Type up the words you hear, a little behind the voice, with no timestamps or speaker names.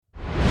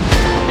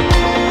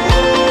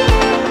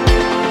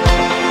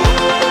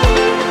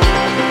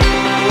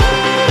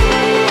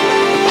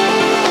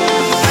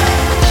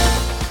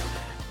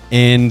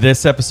In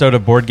this episode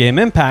of Board Game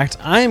Impact,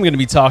 I am going to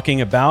be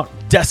talking about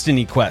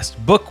Destiny Quest,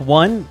 Book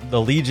 1,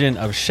 The Legion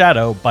of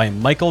Shadow by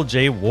Michael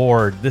J.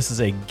 Ward. This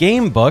is a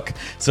game book,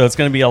 so it's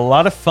going to be a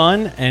lot of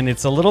fun, and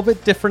it's a little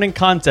bit different in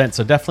content,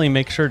 so definitely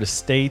make sure to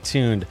stay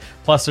tuned.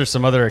 Plus, there's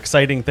some other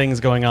exciting things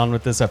going on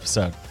with this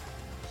episode.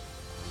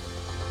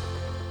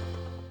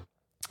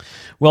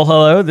 Well,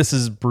 hello, this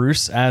is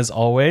Bruce, as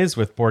always,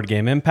 with Board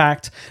Game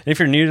Impact. And if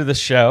you're new to the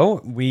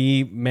show,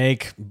 we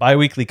make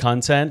bi-weekly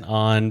content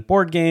on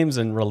board games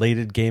and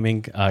related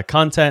gaming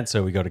content.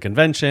 So we go to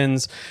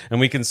conventions and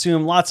we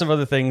consume lots of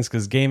other things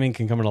because gaming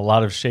can come in a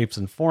lot of shapes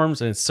and forms,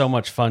 and it's so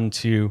much fun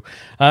to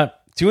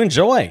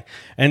enjoy.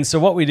 And so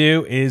what we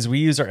do is we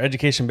use our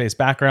education-based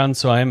background.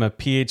 So I am a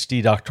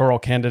PhD doctoral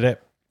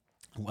candidate,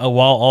 while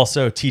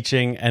also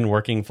teaching and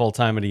working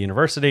full-time at a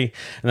university.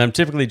 And I'm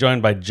typically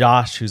joined by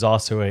Josh, who's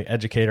also an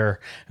educator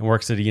and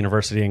works at a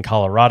university in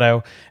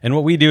Colorado. And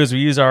what we do is we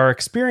use our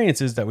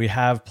experiences that we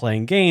have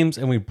playing games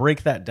and we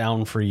break that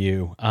down for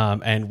you,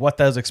 and what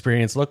those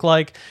experiences look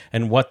like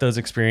and what those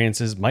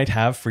experiences might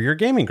have for your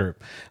gaming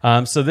group.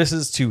 So this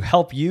is to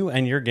help you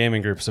and your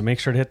gaming group. So make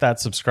sure to hit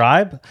that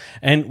subscribe.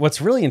 And what's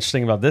really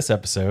interesting about this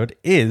episode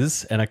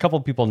is, and a couple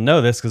of people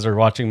know this because they're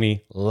watching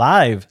me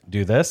live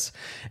do this,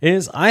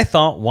 is I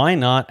thought, why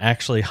not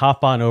actually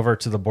hop on over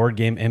to the Board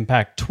Game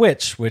Impact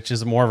Twitch, which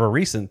is more of a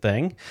recent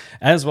thing,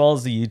 as well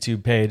as the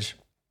YouTube page,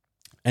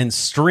 and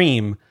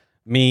stream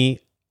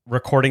me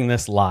recording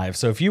this live.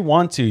 So if you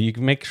want to, you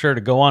can make sure to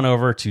go on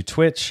over to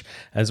Twitch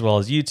as well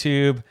as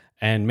YouTube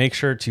and make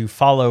sure to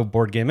follow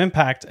Board Game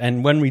Impact.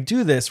 And when we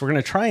do this, we're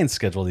going to try and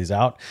schedule these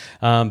out.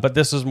 But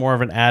this was more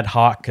of an ad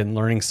hoc and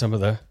learning some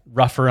of the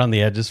rough around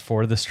the edges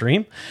for the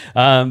stream.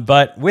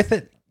 But with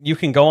it, you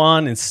can go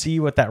on and see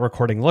what that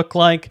recording looked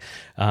like,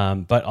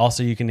 but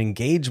also you can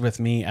engage with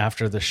me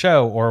after the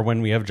show or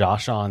when we have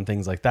Josh on,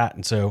 things like that.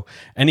 And so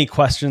any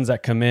questions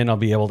that come in, I'll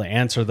be able to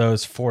answer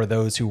those for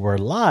those who were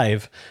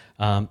live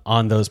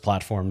on those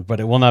platforms, but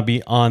it will not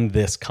be on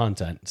this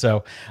content.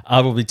 So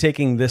I will be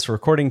taking this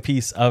recording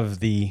piece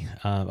of the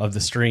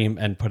stream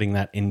and putting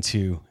that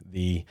into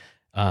the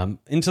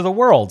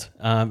world,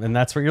 and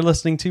that's what you're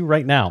listening to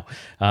right now.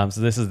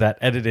 So this is that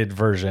edited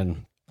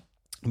version.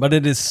 But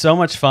it is so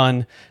much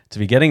fun to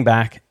be getting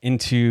back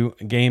into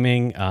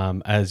gaming.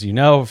 As you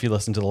know, if you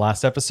listened to the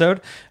last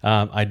episode,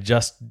 I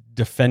just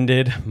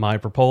defended my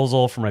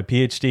proposal for my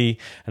PhD,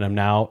 and I'm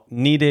now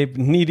knee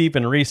deep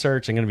in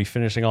research. I'm going to be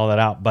finishing all that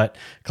out. But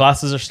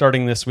classes are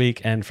starting this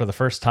week, and for the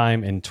first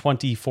time in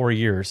 24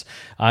 years,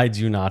 I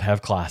do not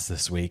have class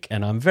this week,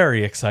 and I'm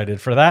very excited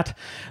for that.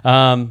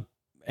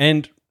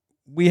 And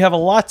we have a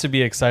lot to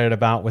be excited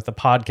about with the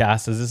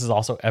podcast, as this is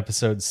also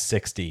episode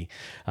 60.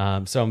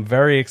 So I'm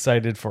very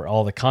excited for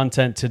all the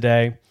content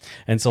today.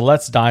 And so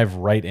let's dive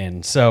right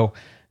in. So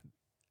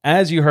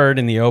as you heard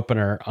in the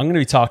opener, I'm going to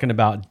be talking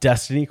about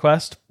Destiny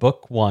Quest,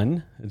 Book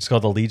 1. It's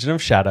called The Legion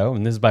of Shadow,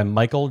 and this is by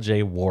Michael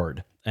J.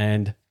 Ward.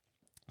 And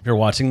if you're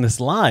watching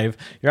this live,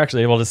 you're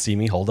actually able to see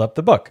me hold up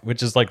the book,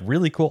 which is like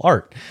really cool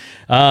art.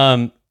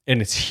 And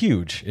it's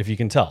huge, if you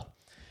can tell.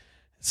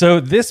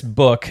 So this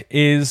book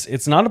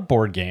it's not a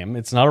board game.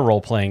 It's not a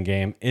role-playing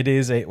game. It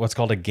is what's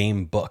called a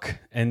game book.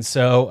 And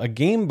so a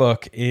game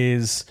book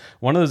is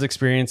one of those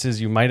experiences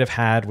you might have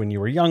had when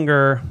you were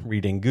younger,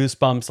 reading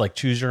Goosebumps, like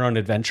Choose Your Own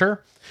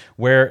Adventure,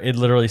 where it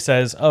literally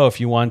says, oh, if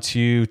you want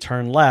to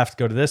turn left,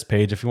 go to this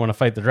page. If you want to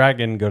fight the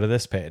dragon, go to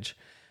this page.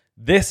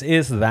 This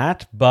is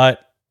that,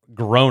 but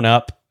grown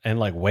up and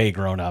like way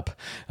grown up.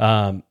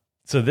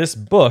 So this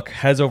book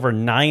has over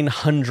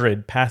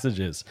 900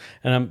 passages.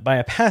 And by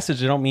a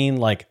passage, I don't mean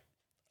like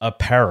a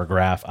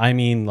paragraph. I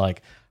mean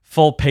like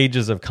full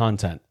pages of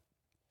content,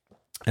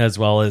 as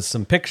well as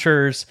some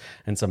pictures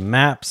and some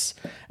maps.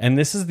 And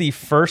this is the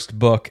first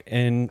book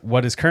in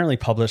what is currently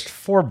published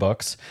 4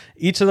 books.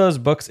 Each of those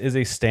books is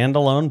a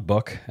standalone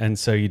book. And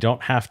so you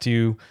don't have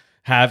to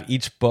have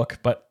each book,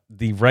 but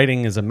the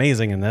writing is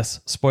amazing in this,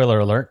 spoiler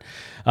alert.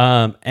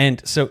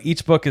 And so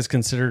each book is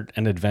considered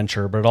an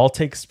adventure, but it all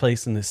takes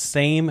place in the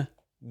same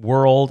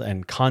world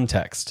and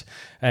context.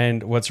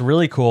 And what's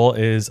really cool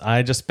is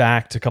I just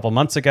backed a couple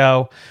months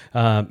ago,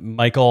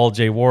 Michael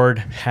J. Ward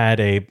had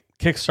a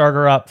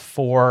Kickstarter up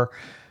for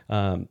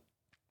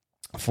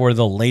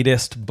the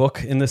latest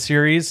book in the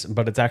series,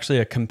 but it's actually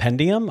a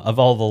compendium of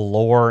all the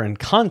lore and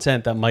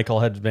content that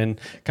Michael had been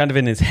kind of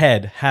in his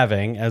head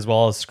having, as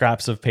well as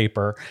scraps of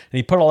paper. And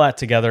he put all that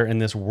together in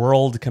this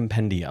world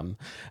compendium.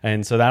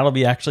 And so that'll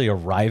be actually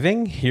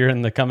arriving here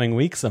in the coming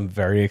weeks. I'm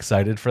very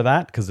excited for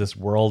that because this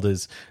world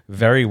is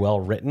very well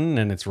written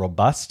and it's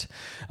robust.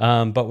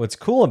 But what's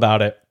cool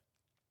about it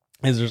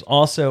is there's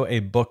also a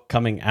book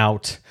coming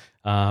out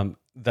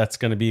that's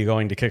going to be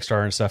going to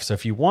Kickstarter and stuff. So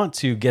if you want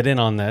to get in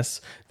on this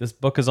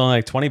book is only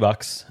like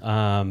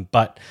 $20,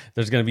 but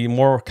there's going to be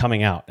more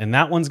coming out, and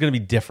that one's going to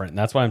be different. And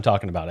that's why I'm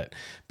talking about it,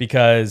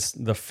 because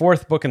the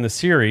 4th book in the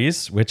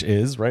series, which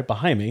is right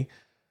behind me,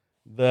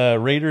 The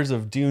Raiders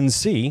of Dune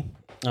Sea,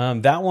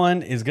 that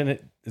one is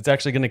it's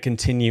actually going to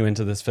continue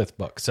into this 5th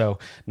book. So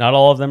not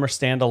all of them are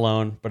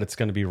standalone, but it's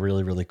going to be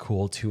really, really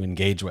cool to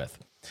engage with.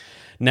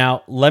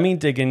 Now, let me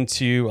dig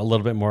into a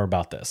little bit more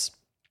about this.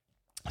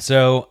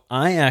 So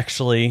I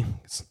actually,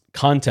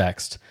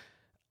 context,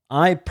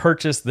 I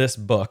purchased this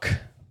book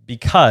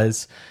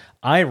because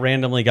I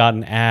randomly got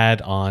an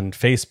ad on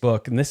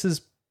Facebook, and this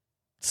is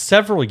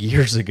several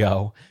years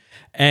ago.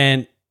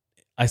 And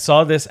I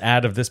saw this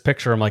ad of this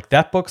picture. I'm like,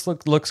 that book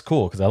looks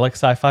cool because I like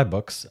sci-fi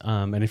books.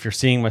 And if you're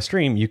seeing my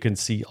stream, you can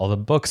see all the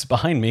books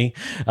behind me.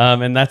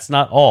 And that's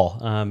not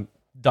all.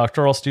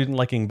 Doctoral student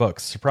liking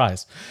books,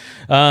 surprise.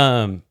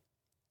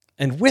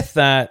 And with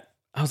that,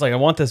 I was like, I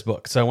want this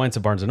book. So I went to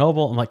Barnes &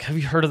 Noble. I'm like, have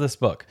you heard of this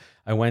book?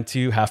 I went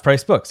to Half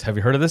Price Books. Have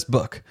you heard of this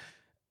book?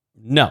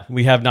 No,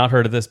 we have not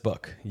heard of this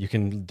book. You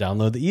can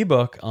download the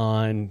ebook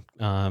on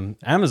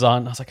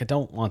Amazon. I was like, I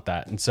don't want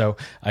that. And so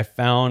I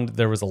found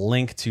there was a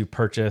link to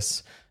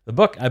purchase the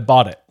book. I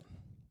bought it.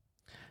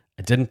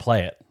 I didn't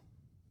play it.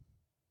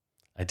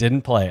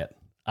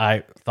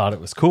 I thought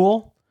it was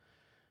cool.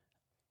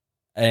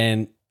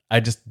 And I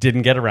just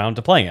didn't get around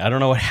to playing it. I don't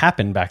know what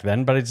happened back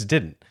then, but I just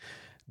didn't.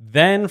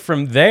 Then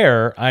from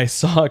there, I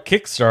saw a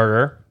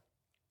Kickstarter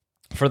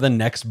for the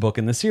next book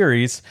in the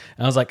series.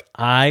 And I was like,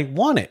 I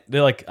want it.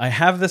 They're like, I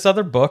have this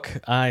other book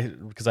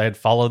because I had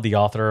followed the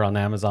author on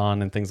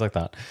Amazon and things like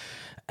that.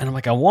 And I'm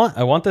like, I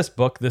want this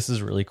book. This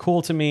is really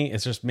cool to me.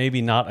 It's just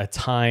maybe not a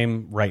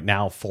time right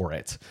now for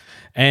it.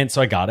 And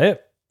so I got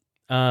it.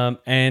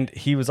 And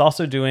he was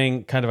also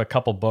doing kind of a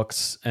couple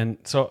books. And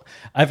so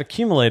I've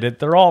accumulated,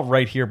 they're all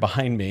right here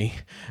behind me.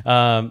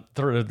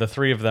 The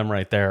three of them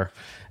right there.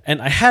 And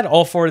I had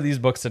all four of these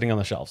books sitting on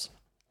the shelves.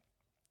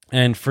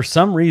 And for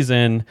some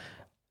reason,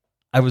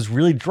 I was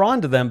really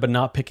drawn to them, but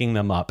not picking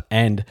them up.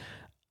 And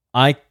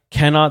I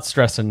cannot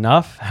stress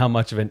enough how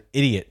much of an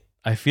idiot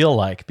I feel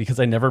like because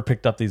I never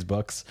picked up these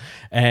books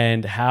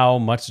and how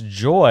much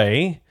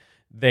joy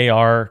they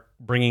are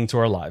bringing to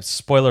our lives.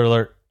 Spoiler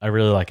alert, I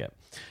really like it.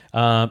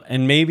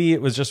 And maybe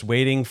it was just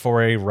waiting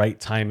for a right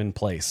time and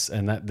place.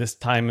 And that this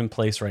time and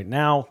place right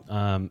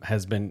now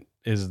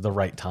is the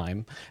right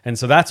time. And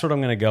so that's what I'm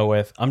going to go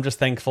with. I'm just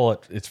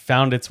thankful it's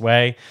found its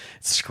way.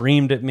 It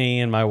screamed at me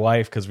and my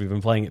wife because we've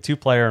been playing it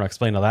 2-player, and I'll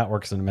explain how that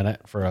works in a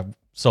minute for a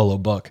solo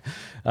book.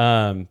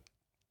 And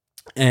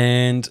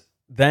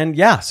then,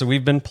 so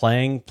we've been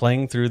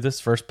playing through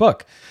this first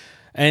book.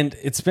 And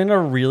it's been a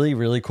really,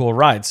 really cool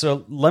ride.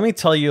 So let me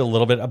tell you a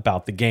little bit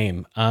about the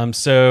game.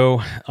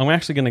 So I'm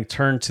actually going to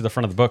turn to the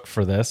front of the book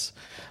for this.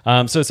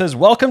 So it says,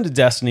 welcome to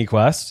Destiny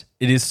Quest.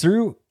 It is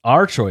through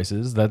our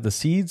choices that the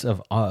seeds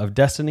of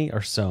destiny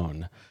are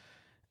sown.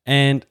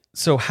 And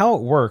so how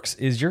it works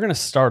is you're going to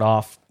start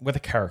off with a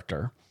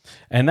character,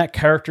 and that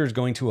character is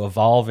going to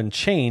evolve and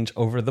change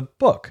over the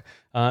book.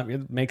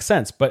 It makes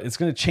sense, but it's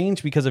going to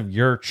change because of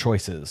your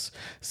choices.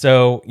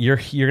 So you're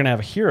going to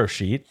have a hero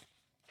sheet,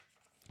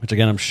 which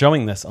again, I'm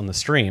showing this on the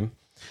stream.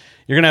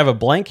 You're going to have a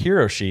blank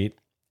hero sheet,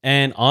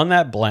 and on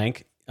that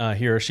blank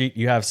hero sheet,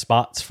 you have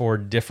spots for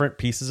different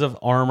pieces of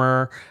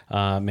armor.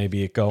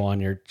 Maybe it go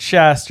on your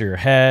chest or your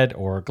head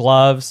or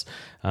gloves.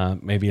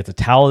 Maybe it's a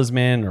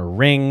talisman or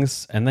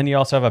rings. And then you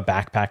also have a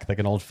backpack that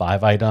can hold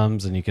 5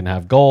 items, and you can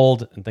have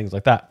gold and things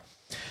like that.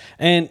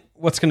 And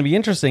what's going to be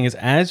interesting is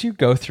as you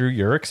go through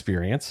your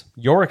experience,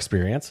 you're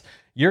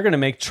going to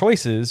make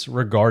choices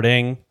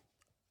regarding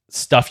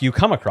stuff you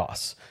come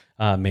across.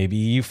 Maybe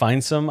you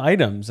find some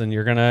items and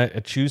you're going to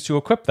choose to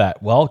equip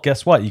that. Well,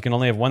 guess what? You can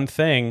only have one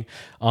thing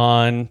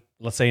on,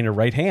 let's say, in your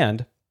right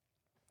hand.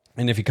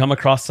 And if you come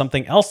across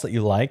something else that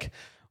you like,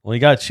 well, you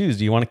got to choose.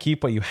 Do you want to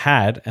keep what you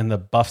had and the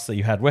buffs that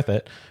you had with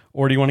it?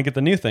 Or do you want to get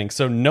the new thing?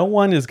 So no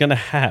one is going to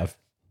have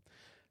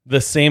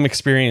the same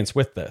experience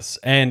with this.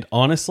 And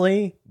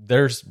honestly,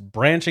 there's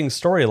branching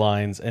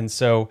storylines. And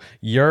so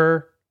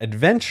your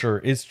adventure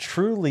is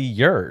truly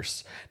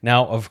yours.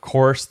 Now, of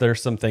course,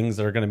 there's some things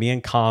that are going to be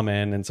in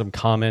common and some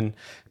common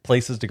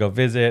places to go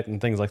visit and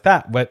things like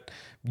that. But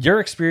your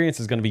experience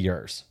is going to be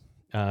yours.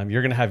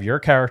 You're going to have your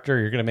character.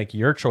 You're going to make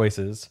your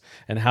choices,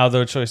 and how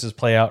those choices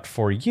play out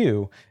for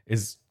you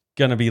is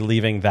going to be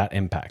leaving that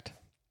impact.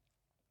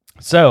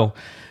 So,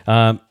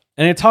 and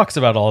it talks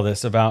about all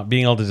this, about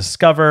being able to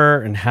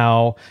discover and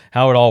how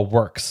it all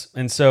works.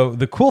 And so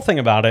the cool thing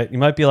about it, you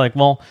might be like,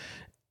 well,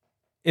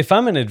 if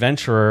I'm an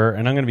adventurer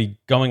and I'm going to be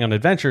going on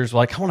adventures,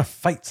 like I want to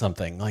fight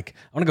something, like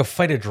I want to go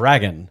fight a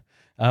dragon,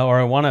 or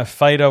I want to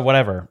fight a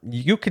whatever.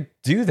 You could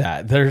do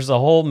that. There's a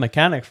whole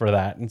mechanic for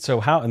that. And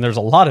so and there's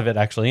a lot of it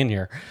actually in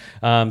here.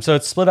 So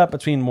it's split up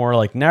between more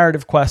like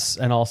narrative quests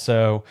and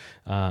also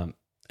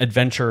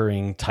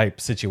adventuring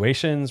type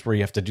situations where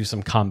you have to do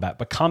some combat.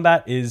 But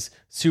combat is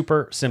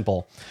super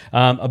simple.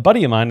 A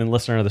buddy of mine and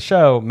listener of the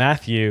show,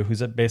 Matthew,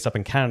 who's based up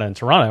in Canada in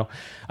Toronto,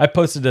 I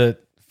posted a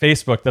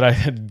Facebook that I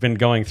had been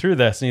going through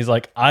this, and he's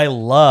like, I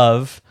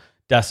love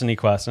Destiny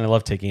Quest and I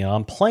love taking it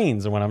on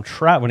planes and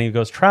when he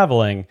goes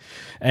traveling,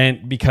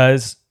 and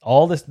because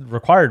all this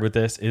required with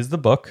this is the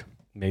book,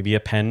 maybe a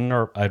pen,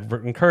 or I'd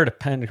encourage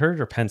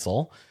a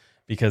pencil,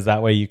 because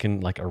that way you can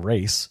like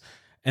erase,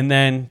 and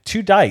then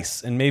 2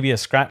 dice and maybe a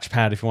scratch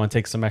pad if you want to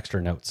take some extra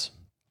notes.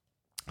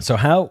 So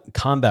how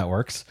combat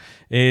works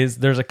is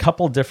there's a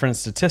couple different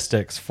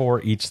statistics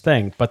for each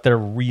thing, but they're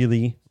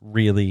really,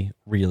 really,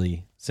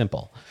 really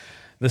simple.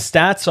 The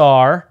stats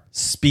are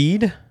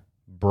speed,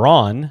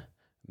 brawn,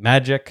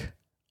 magic,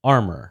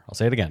 armor. I'll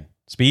say it again.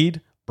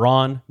 Speed,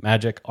 brawn,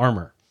 magic,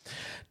 armor.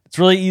 It's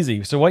really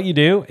easy. So what you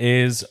do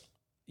is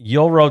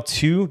you'll roll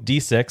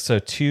 2d6, so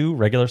 2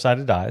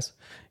 regular-sided dice.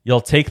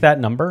 You'll take that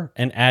number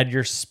and add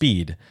your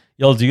speed.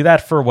 You'll do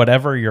that for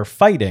whatever you're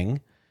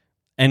fighting.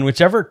 And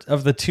whichever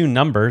of the two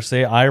numbers,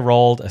 say I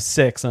rolled a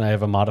 6 and I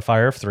have a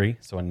modifier of 3,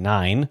 so a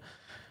 9,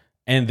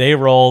 and they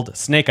rolled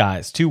snake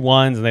eyes, 2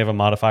 ones, and they have a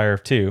modifier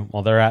of 2,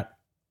 well, they're at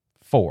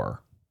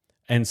 4.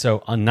 And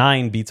so a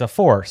 9 beats a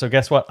 4. So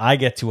guess what? I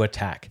get to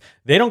attack.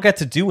 They don't get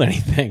to do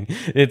anything.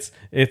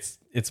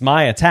 It's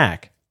my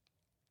attack.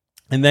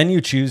 And then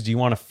you choose, do you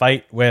want to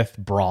fight with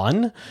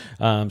brawn?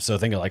 So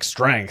think of like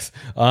strength.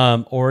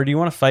 Or do you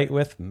want to fight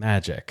with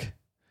magic?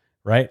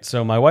 Right?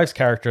 So my wife's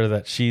character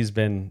that she's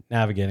been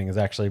navigating is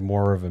actually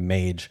more of a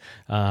mage.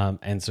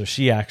 And so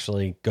she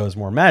actually goes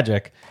more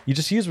magic. You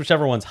just use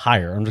whichever one's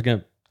higher. I'm just going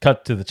to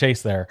cut to the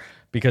chase there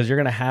because you're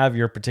going to have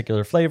your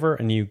particular flavor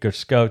and you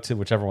just go to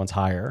whichever one's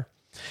higher.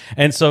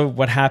 And so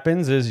what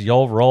happens is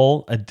you'll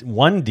roll a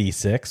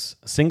 1d6,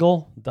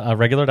 single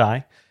regular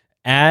die,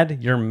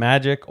 add your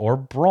magic or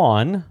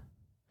brawn,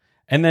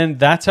 and then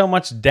that's how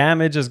much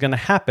damage is going to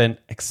happen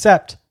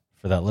except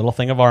for that little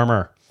thing of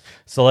armor.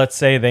 So let's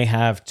say they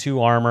have 2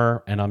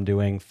 armor and I'm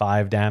doing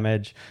 5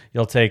 damage.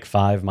 You'll take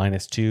 5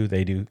 minus 2.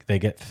 They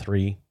get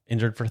 3,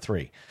 injured for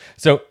 3.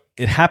 So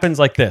it happens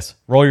like this.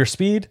 Roll your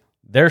speed,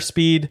 their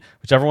speed,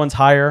 whichever one's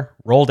higher,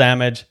 roll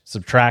damage,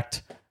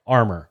 subtract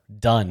armor.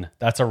 Done.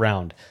 That's a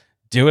round.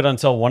 Do it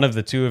until one of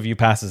the two of you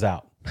passes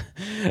out.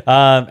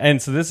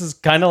 And so this is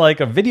kind of like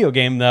a video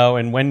game though.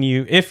 And when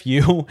you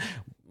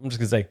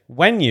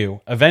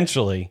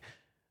eventually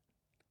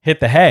hit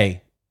the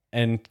hay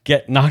and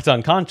get knocked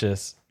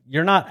unconscious,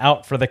 you're not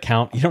out for the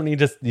count. You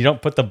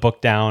don't put the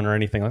book down or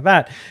anything like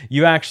that.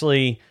 You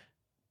actually,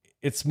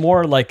 it's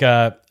more like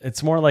a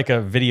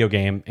video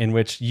game in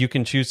which you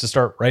can choose to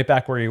start right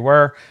back where you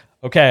were.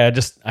 Okay,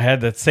 I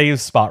had that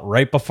save spot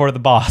right before the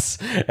boss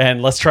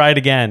and let's try it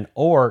again.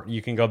 Or you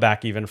can go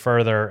back even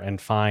further and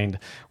find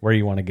where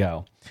you want to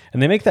go.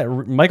 And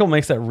Michael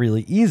makes that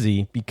really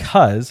easy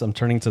because I'm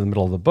turning to the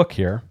middle of the book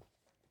here.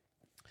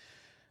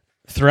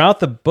 Throughout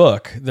the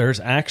book, there's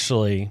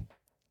actually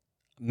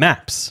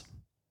maps.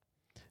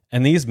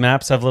 And these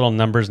maps have little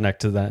numbers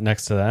next to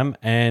them,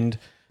 and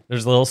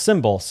there's a little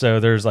symbol. So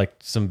there's like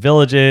some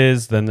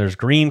villages, then there's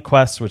green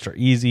quests, which are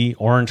easy,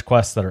 orange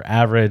quests that are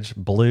average,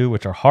 blue,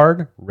 which are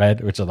hard,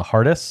 red, which are the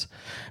hardest.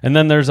 And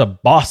then there's a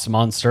boss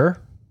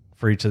monster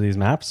for each of these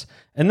maps,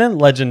 and then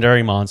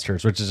legendary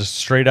monsters, which is just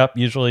straight up,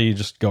 usually you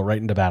just go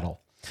right into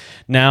battle.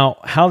 Now,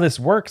 how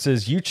this works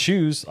is you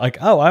choose like,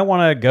 oh, I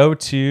want to go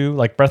to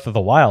like Breath of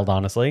the Wild,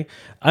 honestly.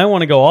 I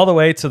want to go all the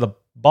way to the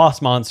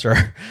boss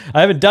monster. I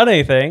haven't done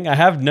anything. I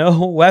have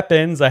no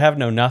weapons. I have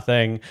no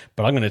nothing,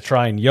 but I'm going to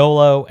try and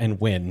YOLO and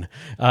win.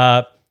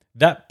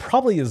 That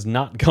probably is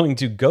not going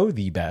to go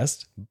the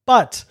best,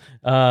 but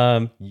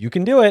you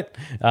can do it.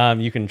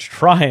 You can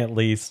try at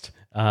least.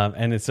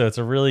 So it's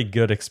a really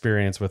good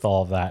experience with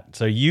all of that.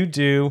 So you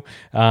do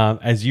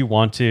as you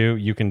want to.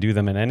 You can do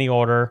them in any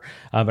order.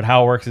 But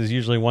how it works is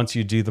usually once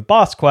you do the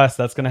boss quest,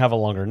 that's going to have a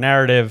longer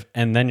narrative,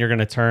 and then you're going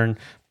to turn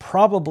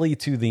probably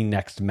to the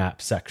next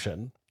map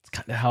section.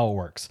 Kind of how it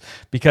works,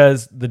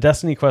 because the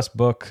Destiny Quest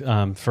book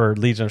for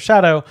Legion of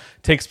Shadow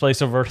takes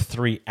place over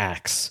 3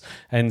 acts.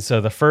 And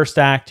so the first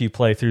act you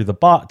play through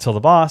till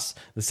the boss,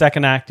 the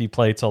second act you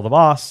play till the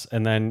boss,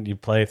 and then you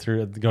go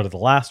to the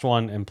last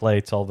one and play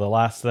till the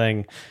last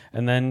thing,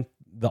 and then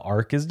the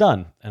arc is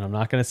done. And I'm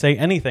not going to say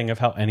anything of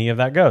how any of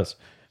that goes.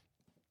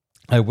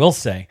 I will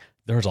say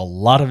there's a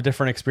lot of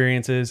different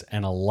experiences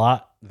and a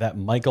lot that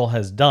Michael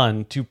has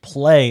done to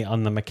play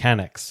on the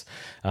mechanics.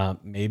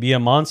 Maybe a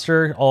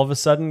monster all of a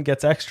sudden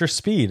gets extra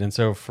speed, and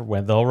so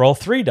when they'll roll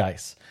 3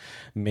 dice.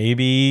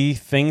 Maybe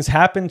things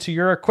happen to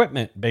your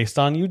equipment based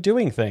on you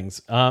doing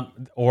things,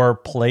 or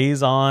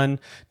plays on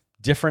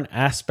different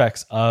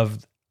aspects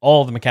of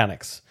all the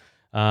mechanics.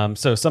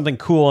 So something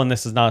cool, and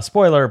this is not a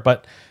spoiler,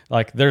 but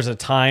like there's a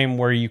time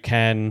where you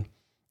can,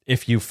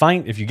 if you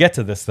get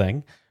to this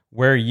thing,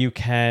 where you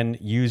can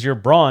use your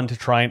brawn to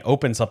try and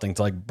open something,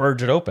 to like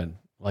burge it open.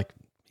 Like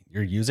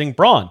you're using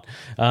brawn.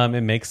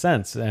 It makes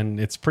sense. And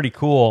it's pretty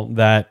cool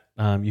that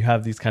you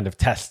have these kind of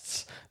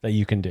tests that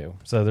you can do.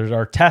 So there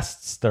are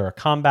tests, there are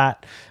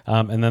combat,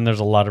 and then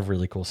there's a lot of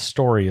really cool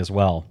story as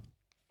well.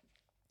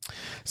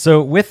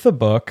 So with the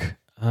book,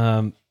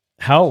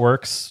 how it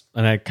works,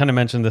 and I kind of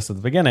mentioned this at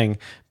the beginning,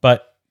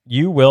 but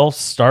you will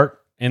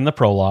start in the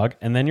prologue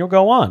and then you'll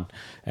go on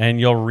and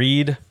you'll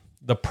read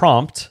the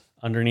prompt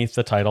underneath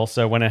the title.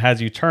 So when it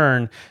has you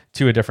turn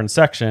to a different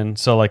section,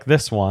 so like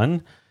this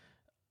one,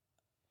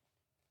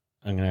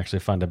 I'm going to actually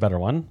find a better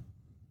one.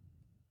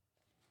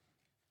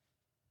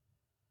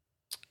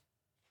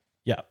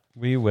 Yeah,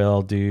 we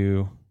will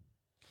do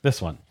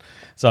this one.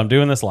 So I'm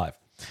doing this live.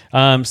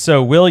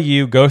 So will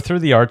you go through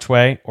the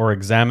archway or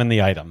examine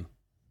the item?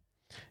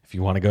 If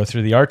you want to go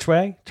through the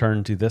archway,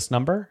 turn to this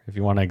number. If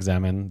you want to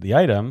examine the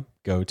item,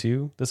 go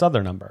to this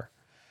other number.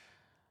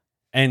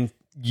 And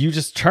you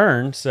just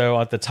turn. So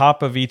at the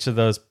top of each of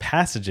those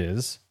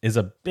passages is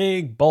a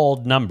big,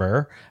 bold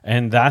number.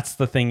 And that's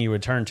the thing you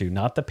would turn to,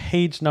 not the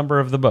page number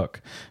of the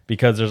book,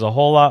 because there's a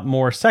whole lot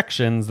more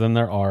sections than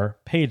there are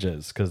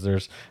pages, because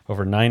there's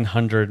over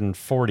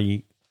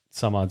 940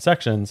 some odd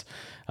sections,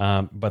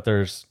 but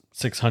there's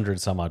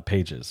 600 some odd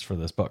pages for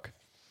this book.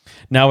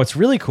 Now, what's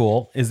really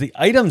cool is the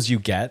items you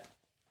get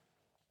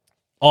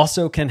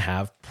also can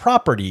have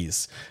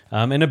properties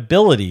and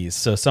abilities.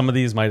 So some of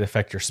these might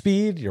affect your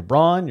speed, your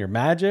brawn, your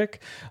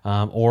magic,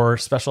 or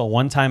special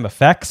one-time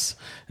effects.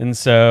 And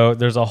so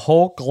there's a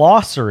whole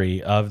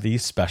glossary of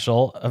these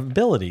special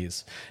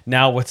abilities.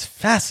 Now, what's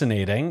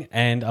fascinating,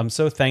 and I'm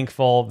so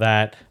thankful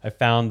that I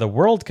found the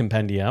World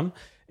Compendium,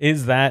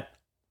 is that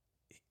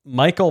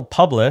Michael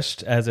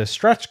published as a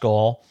stretch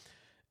goal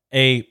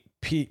a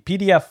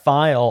PDF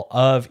file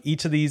of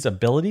each of these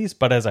abilities,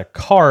 but as a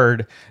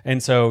card.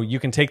 And so you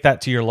can take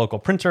that to your local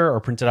printer or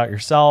print it out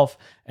yourself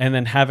and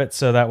then have it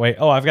so that way,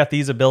 oh, I've got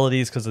these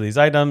abilities because of these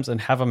items,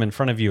 and have them in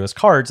front of you as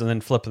cards and then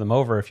flip them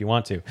over if you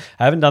want to.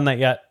 I haven't done that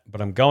yet,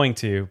 but I'm going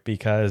to,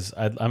 because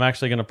I'm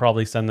actually going to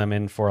probably send them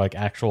in for like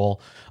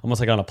actual,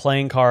 almost like on a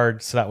playing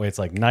card. So that way it's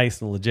like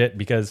nice and legit,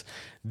 because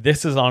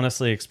this is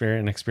honestly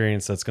an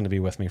experience that's going to be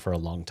with me for a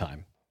long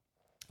time.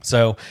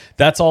 So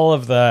that's all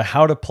of the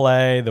how to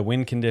play, the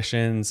win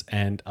conditions,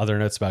 and other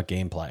notes about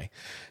gameplay.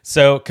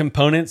 So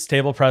components,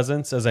 table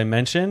presence, as I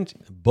mentioned,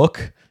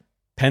 book,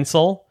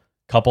 pencil,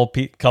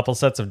 couple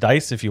sets of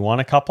dice if you want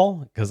a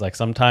couple, because like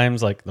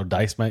sometimes like the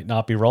dice might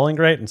not be rolling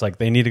great, and it's like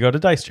they need to go to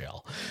dice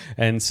jail.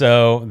 And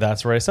so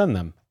that's where I send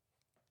them.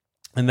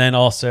 And then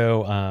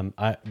also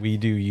we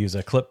do use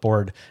a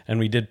clipboard, and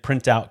we did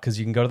print out, because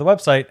you can go to the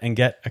website and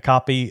get a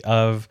copy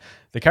of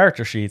the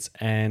character sheets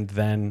and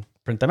then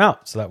print them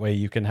out. So that way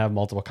you can have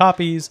multiple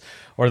copies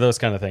or those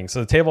kind of things.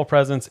 So the table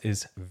presence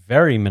is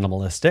very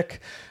minimalistic.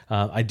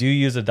 I do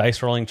use a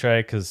dice rolling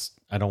tray because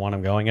I don't want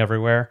them going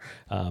everywhere,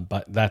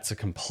 but that's a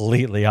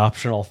completely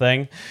optional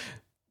thing.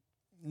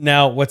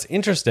 Now, what's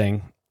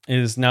interesting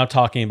is now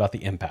talking about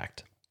the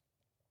impact.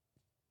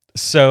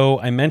 So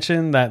I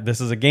mentioned that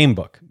this is a game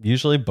book.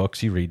 Usually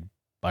books you read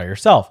by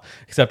yourself,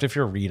 except if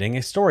you're reading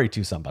a story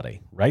to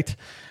somebody, right?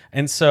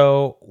 And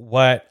so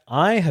what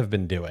I have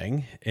been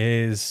doing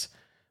is,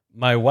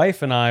 my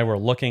wife and I were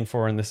looking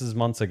for, and this is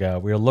months ago,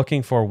 we were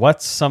looking for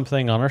what's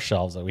something on our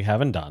shelves that we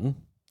haven't done.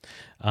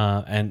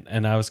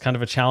 And I was kind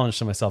of a challenge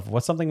to myself.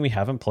 What's something we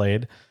haven't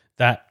played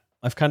that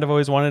I've kind of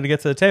always wanted to get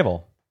to the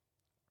table?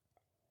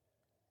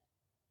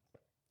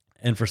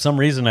 And for some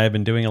reason, I've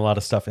been doing a lot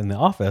of stuff in the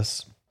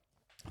office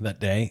that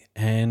day.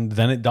 And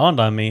then it dawned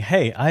on me,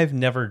 hey, I've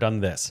never done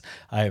this.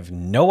 I have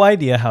no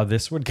idea how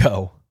this would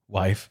go,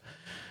 wife.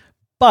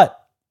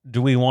 But do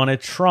we want to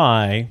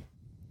try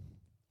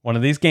one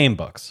of these game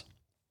books?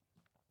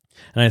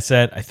 And I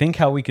said, I think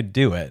how we could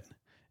do it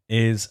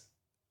is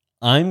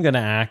I'm going to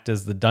act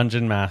as the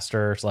dungeon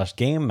master /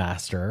 game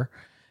master,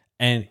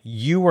 and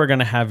you are going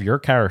to have your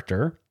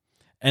character,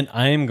 and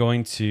I am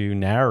going to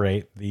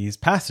narrate these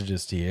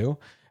passages to you,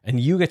 and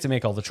you get to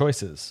make all the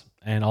choices,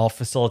 and I'll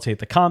facilitate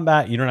the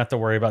combat. You don't have to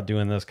worry about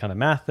doing those kind of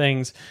math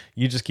things.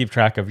 You just keep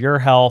track of your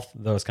health,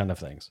 those kind of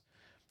things.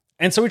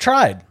 And so we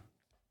tried.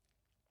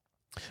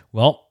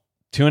 Well,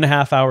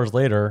 2.5 hours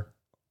later,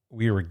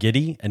 we were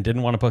giddy and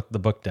didn't want to put the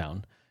book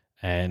down.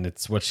 And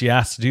it's what she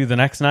asked to do the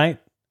next night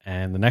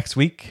and the next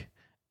week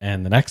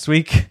and the next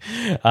week.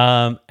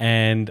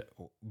 And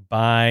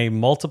by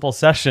multiple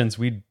sessions,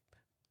 we'd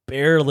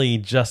barely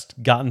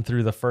just gotten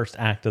through the first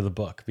act of the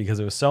book, because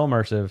it was so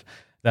immersive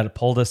that it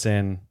pulled us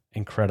in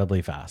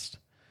incredibly fast.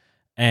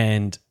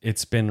 And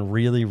it's been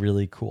really,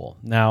 really cool.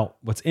 Now,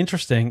 what's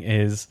interesting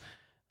is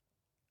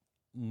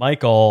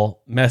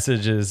Michael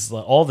messages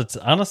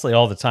honestly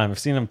all the time. I've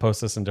seen him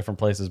post this in different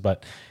places,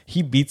 but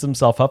he beats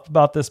himself up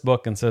about this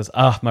book and says,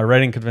 my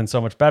writing could have been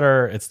so much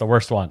better. It's the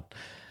worst one.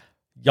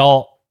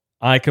 Y'all,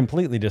 I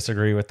completely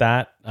disagree with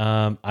that.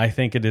 I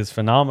think it is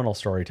phenomenal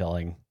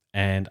storytelling.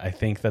 And I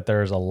think that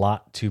there's a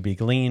lot to be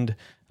gleaned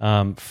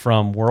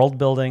from world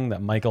building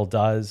that Michael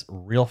does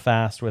real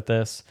fast with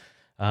this.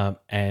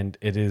 And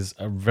it is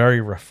very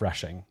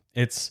refreshing.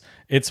 It's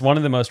one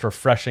of the most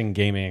refreshing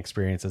gaming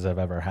experiences I've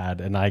ever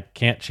had, and I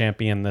can't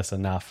champion this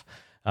enough.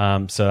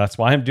 So that's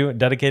why I'm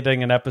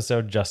dedicating an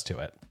episode just to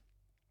it.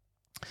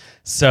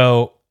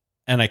 So,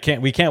 and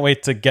we can't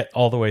wait to get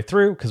all the way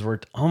through, because we're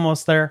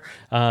almost there,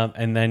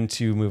 and then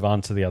to move on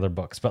to the other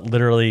books. But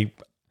literally,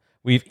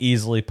 we've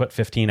easily put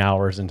 15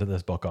 hours into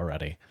this book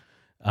already,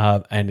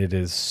 and it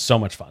is so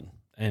much fun,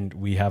 and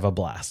we have a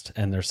blast.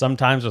 And there's some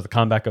times where the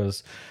combat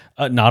goes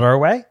not our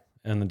way,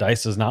 and the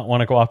dice does not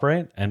want to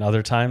cooperate, and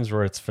other times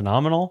where it's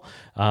phenomenal.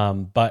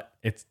 But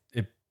it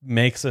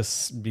makes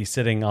us be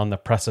sitting on the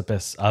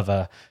precipice of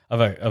a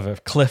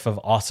cliff of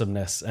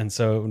awesomeness. And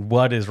so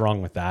what is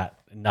wrong with that?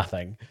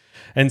 nothing.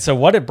 And so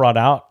what it brought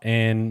out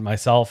in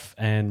myself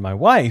and my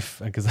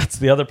wife, because that's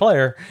the other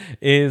player,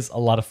 is a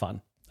lot of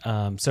fun.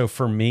 So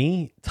for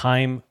me,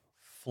 time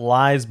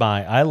flies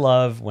by. I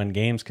love when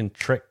games can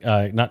trigger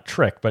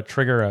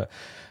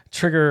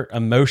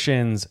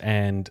emotions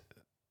and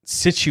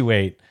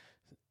situate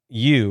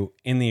you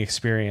in the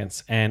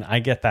experience. And I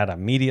get that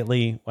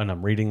immediately when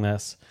I'm reading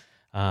this.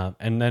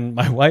 And then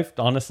my wife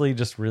honestly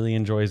just really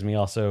enjoys me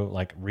also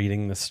like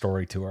reading the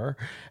story to her.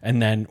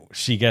 And then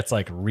she gets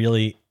like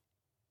really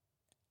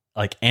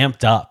like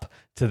amped up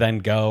to then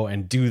go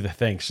and do the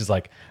thing. She's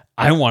like,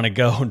 I want to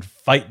go and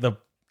fight the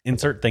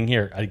insert thing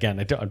here. Again,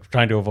 I'm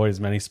trying to avoid as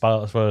many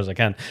spoilers as I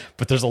can,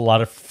 but there's a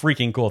lot of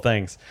freaking cool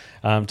things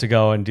to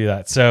go and do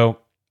that. So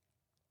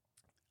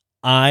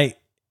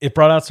it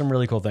brought out some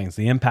really cool things.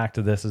 The impact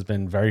of this has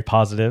been very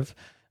positive.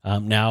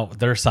 Now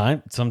there's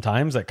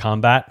sometimes that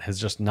combat has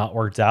just not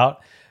worked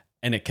out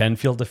and it can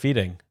feel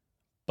defeating,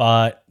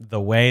 but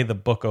the way the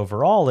book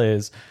overall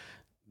is,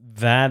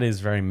 that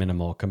is very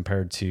minimal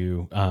compared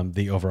to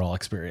the overall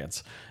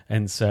experience.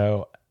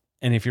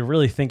 And if you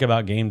really think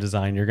about game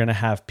design, you're going to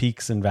have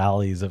peaks and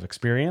valleys of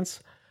experience.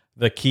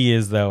 The key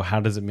is, though,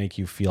 how does it make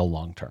you feel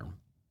long-term?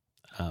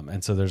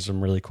 And so there's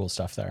some really cool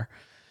stuff there.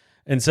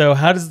 And so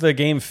how does the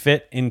game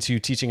fit into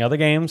teaching other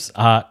games?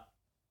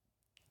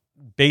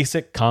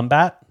 Basic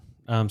combat.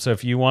 So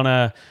if you want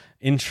to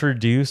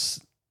introduce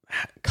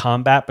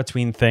combat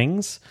between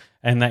things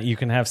and that you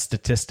can have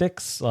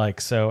statistics, like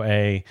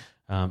a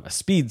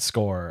speed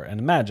score and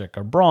a magic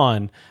or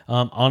brawn.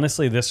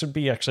 Honestly, this would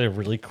be actually a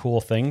really cool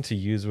thing to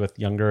use with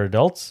younger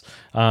adults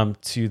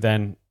to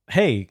then,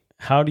 hey,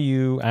 how do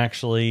you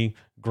actually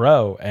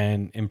grow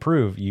and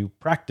improve? You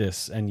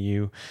practice and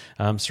you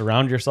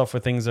surround yourself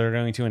with things that are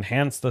going to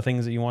enhance the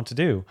things that you want to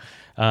do.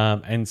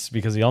 And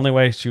because the only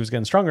way she was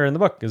getting stronger in the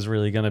book is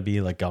really going to be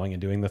like going and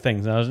doing the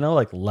things. Now, there's no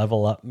like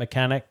level up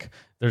mechanic.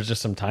 There's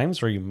just some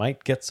times where you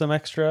might get some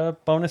extra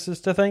bonuses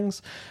to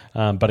things.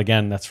 But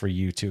again, that's for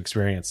you to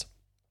experience.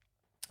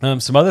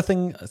 Some other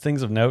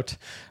things of note,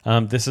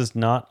 this is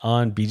not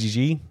on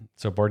BGG,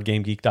 so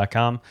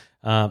BoardGameGeek.com.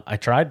 I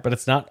tried, but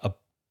it's not a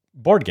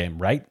board game,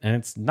 right? And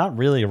it's not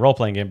really a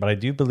role-playing game, but I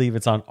do believe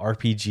it's on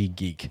RPG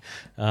Geek.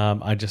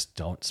 I just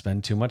don't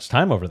spend too much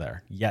time over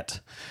there yet.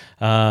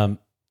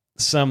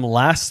 Some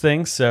last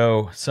things,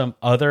 so some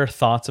other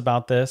thoughts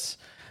about this.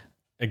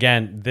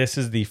 Again, this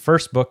is the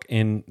first book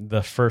in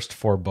the first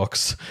 4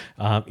 books.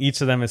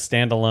 Each of them is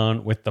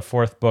standalone. With the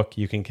 4th book,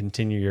 you can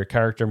continue your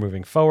character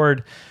moving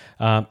forward.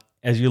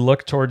 As you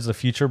look towards the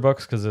future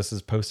books, because this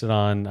is posted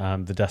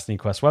on the Destiny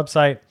Quest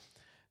website,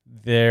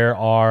 there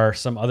are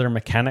some other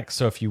mechanics.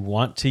 So if you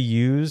want to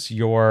use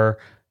your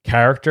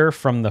character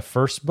from the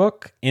first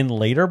book in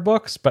later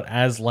books, but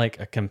as like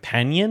a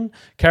companion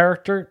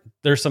character,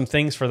 there's some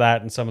things for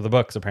that in some of the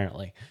books,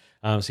 apparently.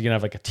 So you can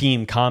have like a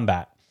team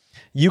combat.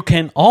 You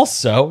can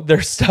also,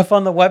 there's stuff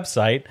on the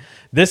website.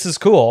 This is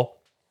cool.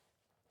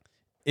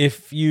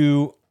 If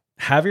you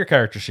have your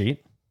character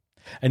sheet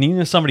and you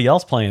know somebody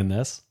else playing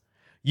this,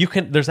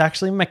 there's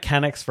actually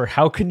mechanics for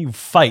how can you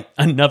fight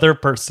another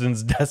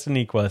person's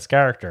Destiny Quest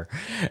character.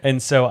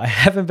 And so I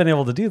haven't been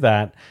able to do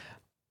that,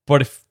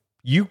 but if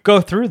you go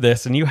through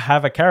this and you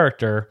have a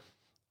character,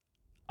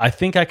 I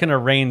think I can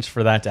arrange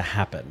for that to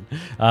happen.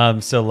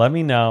 So let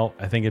me know.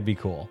 I think it'd be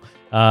cool.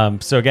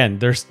 So again,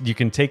 you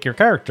can take your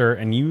character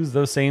and use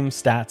those same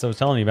stats I was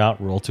telling you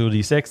about. Roll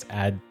 2d6,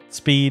 add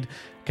speed.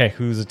 Okay,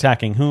 who's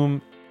attacking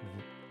whom?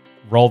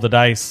 Roll the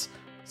dice,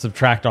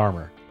 subtract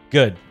armor.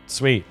 Good,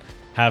 sweet.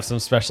 Have some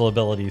special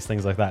abilities,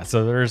 things like that.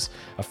 So there's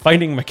a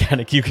fighting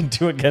mechanic you can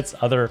do against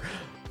other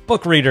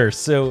book readers.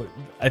 So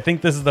I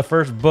think this is the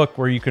first book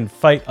where you can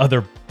fight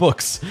other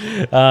books.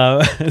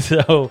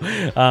 So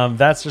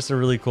that's just a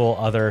really cool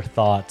other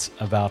thought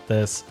about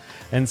this.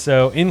 And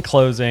so in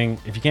closing,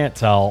 if you can't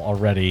tell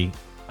already,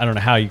 I don't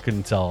know how you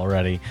couldn't tell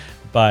already,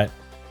 but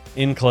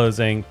in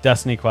closing,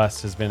 Destiny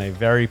Quest has been a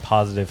very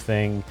positive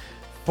thing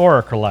for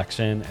our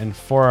collection and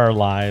for our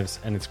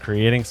lives, and it's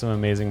creating some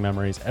amazing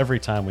memories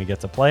every time we get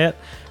to play it.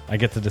 I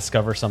get to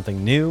discover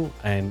something new,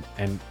 and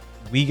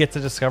we get to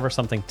discover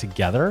something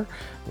together.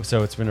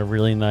 So it's been a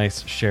really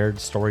nice shared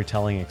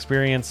storytelling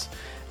experience,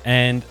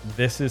 and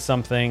this is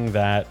something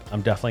that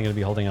I'm definitely going to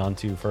be holding on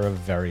to for a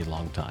very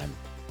long time.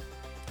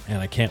 And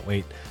I can't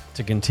wait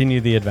to continue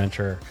the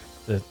adventure,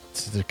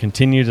 to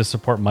continue to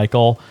support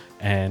Michael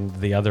and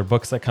the other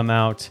books that come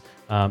out.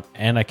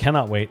 And I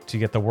cannot wait to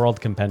get the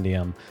World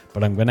Compendium,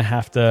 but I'm going to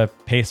have to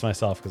pace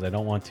myself because I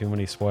don't want too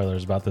many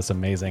spoilers about this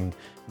amazing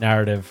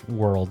narrative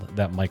world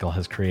that Michael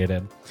has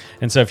created.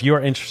 And so if you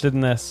are interested in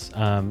this,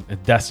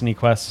 Destiny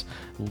Quest,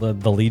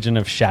 the Legion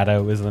of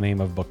Shadow is the name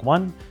of book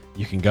 1.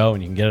 You can go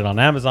and you can get it on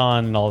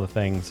Amazon and all the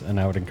things, and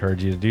I would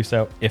encourage you to do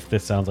so if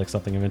this sounds like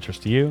something of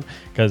interest to you.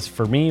 Because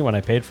for me, when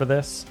I paid for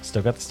this,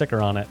 still got the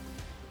sticker on it,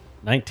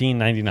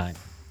 $19.99.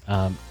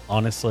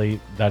 Honestly,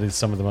 that is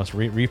some of the most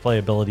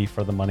replayability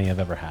for the money I've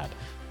ever had.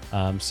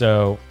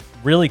 So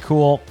really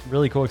cool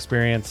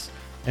experience.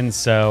 And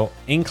so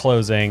in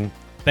closing,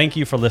 thank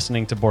you for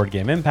listening to Board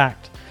Game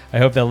Impact. I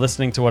hope that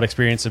listening to what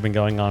experience has been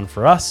going on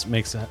for us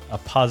makes a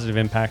positive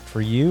impact for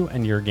you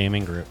and your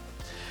gaming group.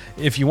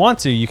 If you want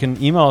to, you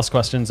can email us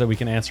questions that we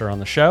can answer on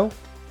the show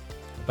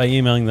by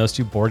emailing those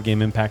to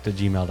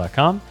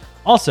boardgameimpact@gmail.com.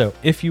 Also,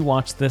 if you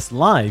watch this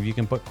live, you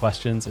can put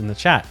questions in the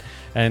chat,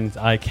 and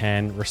I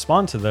can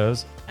respond to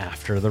those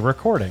after the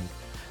recording,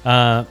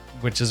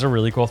 which is a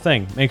really cool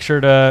thing. Make sure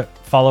to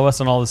follow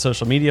us on all the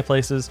social media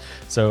places.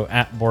 So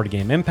at Board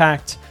Game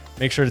Impact,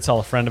 make sure to tell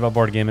a friend about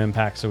Board Game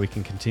Impact so we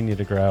can continue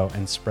to grow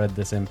and spread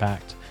this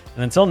impact.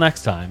 And until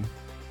next time,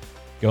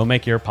 go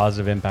make your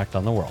positive impact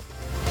on the world.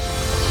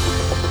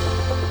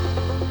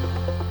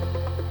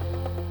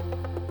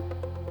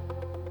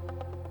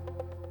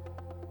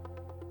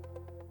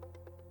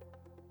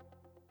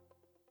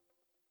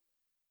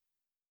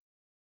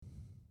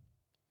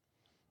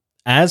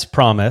 As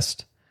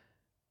promised,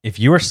 if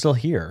you are still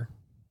here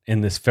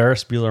in this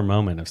Ferris Bueller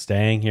moment of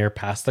staying here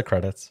past the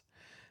credits,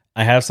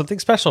 I have something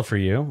special for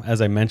you,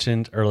 as I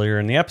mentioned earlier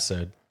in the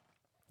episode.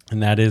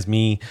 And that is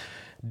me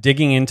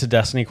digging into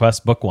Destiny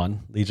Quest Book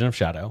 1, Legion of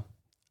Shadow.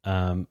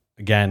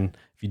 Again,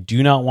 if you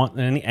do not want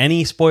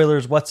any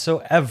spoilers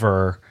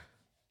whatsoever,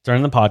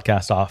 turn the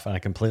podcast off, and I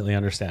completely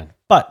understand.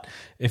 But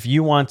if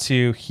you want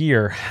to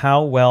hear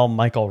how well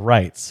Michael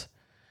writes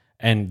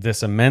and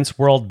this immense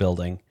world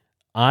building,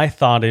 I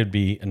thought it'd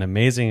be an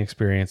amazing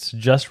experience to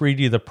just read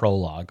you the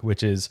prologue,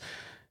 which is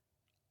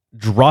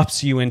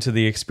drops you into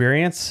the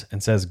experience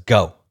and says,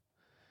 go.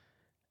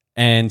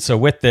 And so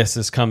with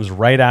this comes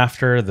right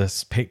after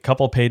this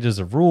couple pages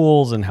of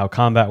rules and how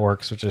combat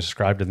works, which is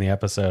described in the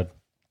episode.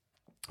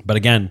 But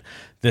again,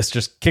 this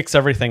just kicks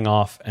everything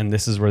off, and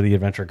this is where the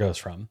adventure goes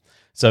from.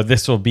 So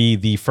this will be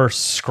the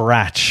first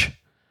scratch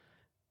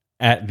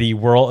at the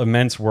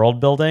immense world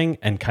building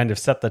and kind of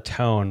set the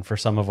tone for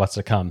some of what's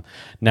to come.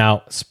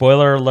 Now,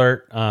 spoiler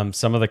alert,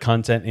 some of the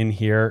content in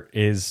here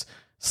is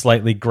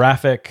slightly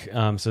graphic.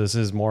 So this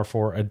is more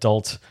for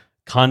adult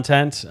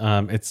content.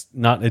 It's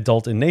not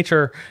adult in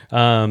nature,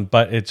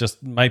 but it just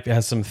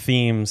has some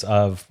themes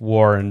of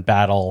war and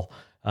battle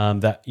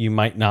that you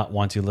might not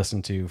want to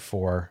listen to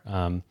for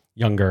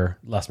younger,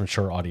 less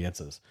mature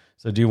audiences.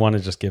 So I do want to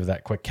just give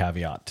that quick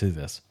caveat to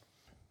this.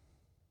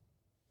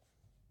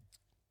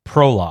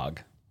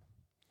 Prologue.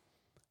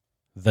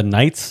 The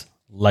Knight's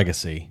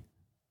Legacy.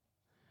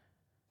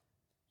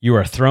 You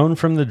are thrown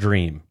from the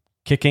dream,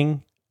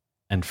 kicking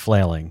and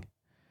flailing.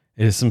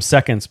 It is some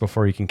seconds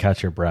before you can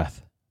catch your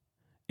breath.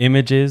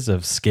 Images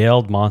of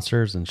scaled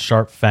monsters and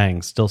sharp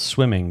fangs still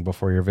swimming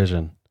before your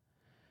vision.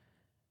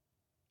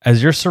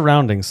 As your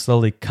surroundings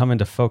slowly come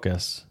into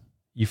focus,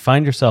 you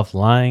find yourself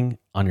lying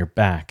on your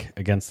back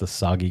against the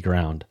soggy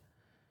ground.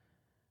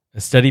 A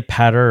steady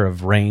patter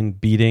of rain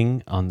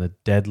beating on the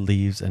dead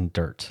leaves and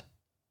dirt.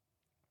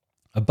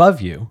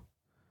 Above you,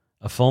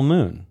 a full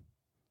moon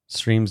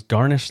streams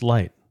garnished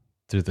light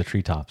through the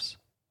treetops,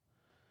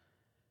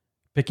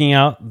 picking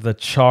out the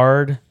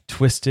charred,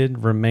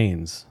 twisted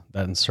remains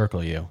that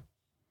encircle you.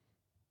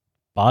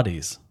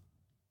 Bodies.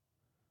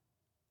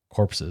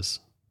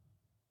 Corpses.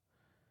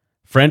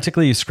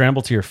 Frantically, you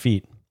scramble to your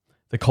feet,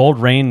 the cold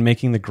rain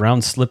making the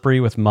ground slippery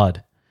with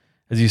mud.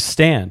 As you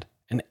stand,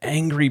 an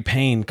angry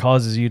pain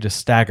causes you to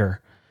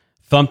stagger,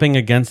 thumping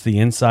against the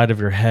inside of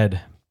your head.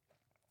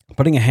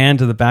 Putting a hand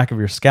to the back of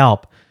your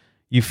scalp,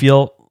 you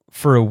feel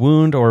for a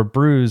wound or a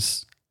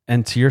bruise,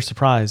 and to your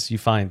surprise, you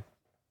find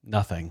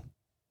nothing.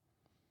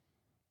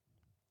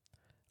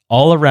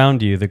 All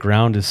around you, the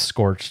ground is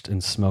scorched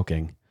and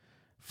smoking,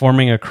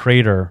 forming a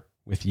crater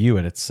with you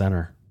at its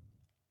center.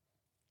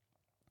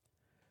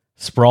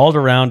 Sprawled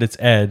around its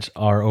edge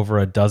are over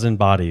a dozen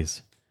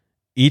bodies,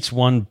 each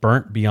one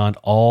burnt beyond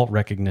all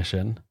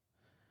recognition.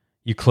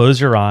 You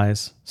close your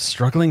eyes,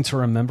 struggling to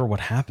remember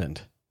what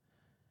happened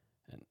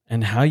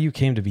and how you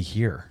came to be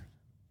here.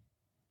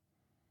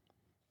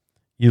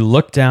 You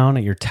look down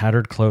at your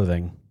tattered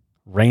clothing,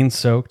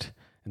 rain-soaked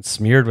and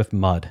smeared with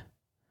mud.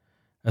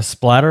 A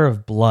splatter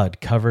of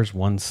blood covers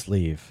one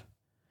sleeve.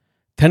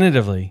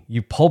 Tentatively,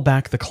 you pull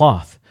back the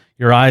cloth,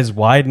 your eyes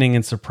widening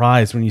in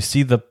surprise when you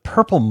see the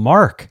purple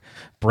mark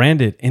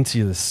branded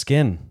into the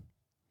skin.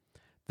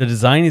 The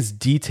design is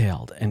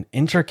detailed and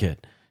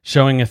intricate,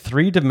 showing a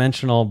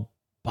three-dimensional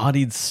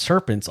bodied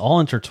serpents all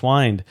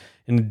intertwined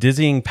in a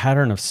dizzying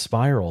pattern of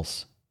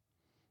spirals.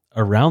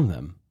 Around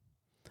them,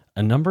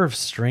 a number of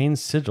strange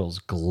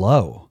sigils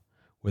glow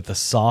with a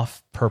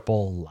soft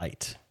purple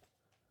light.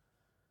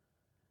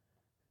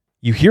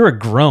 You hear a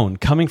groan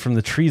coming from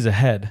the trees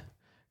ahead.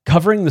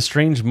 Covering the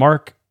strange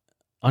mark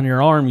on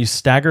your arm, you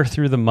stagger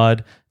through the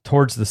mud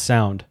towards the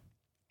sound.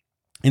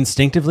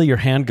 Instinctively, your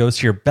hand goes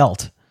to your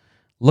belt,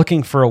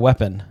 looking for a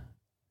weapon,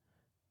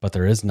 but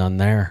there is none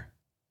there.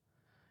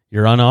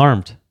 You're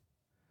unarmed.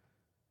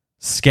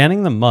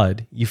 Scanning the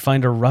mud, you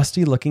find a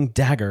rusty-looking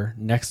dagger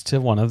next to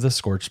one of the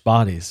scorched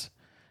bodies.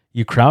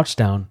 You crouch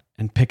down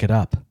and pick it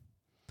up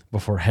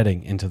before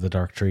heading into the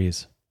dark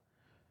trees.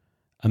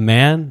 A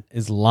man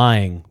is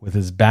lying with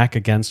his back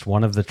against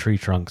one of the tree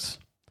trunks.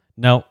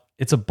 No,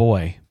 it's a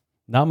boy,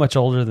 not much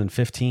older than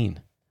 15.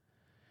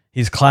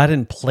 He's clad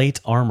in plate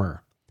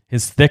armor,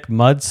 his thick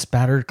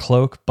mud-spattered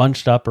cloak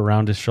bunched up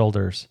around his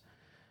shoulders.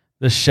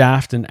 The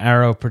shaft and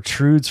arrow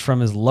protrudes from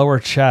his lower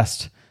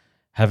chest,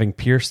 having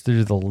pierced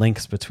through the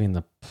links between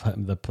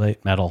the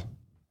plate metal.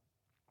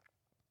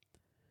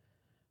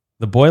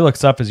 The boy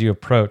looks up as you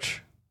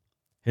approach,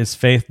 his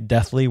face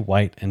deathly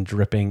white and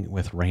dripping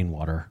with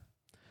rainwater.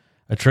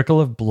 A trickle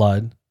of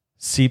blood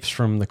seeps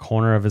from the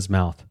corner of his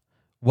mouth.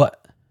 What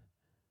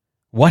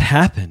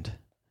happened?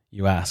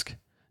 You ask,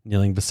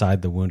 kneeling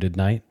beside the wounded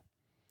knight.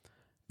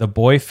 The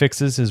boy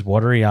fixes his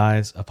watery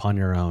eyes upon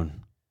your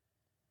own.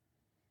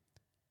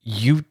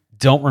 You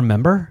don't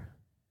remember?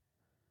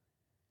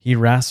 He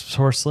rasps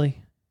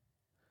hoarsely.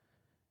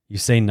 You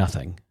say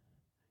nothing,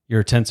 your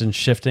attention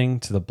shifting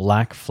to the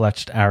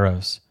black-fletched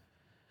arrows.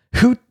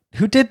 Who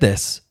did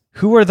this?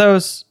 Who are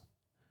those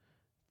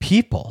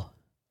people?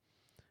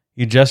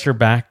 You gesture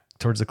back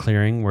towards the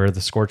clearing where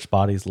the scorched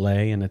bodies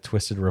lay in a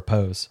twisted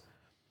repose.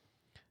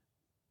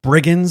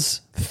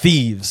 Brigands,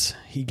 thieves,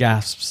 he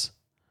gasps,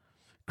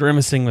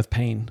 grimacing with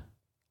pain.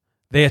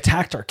 They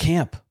attacked our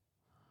camp.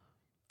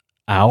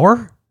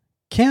 Our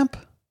camp?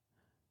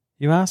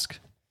 You ask.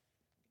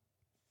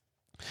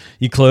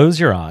 You close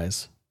your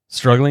eyes,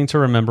 struggling to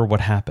remember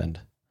what happened.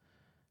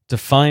 To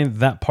find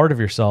that part of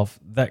yourself,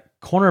 that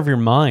corner of your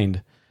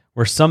mind,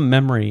 where some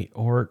memory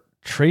or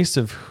trace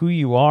of who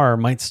you are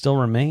might still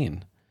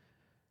remain.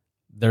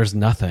 There's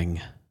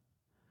nothing.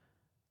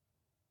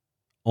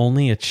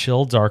 Only a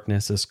chill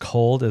darkness as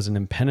cold as an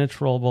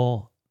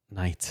impenetrable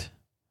night.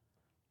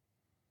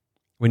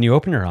 When you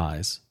open your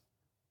eyes,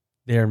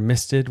 they are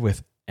misted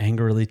with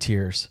angrily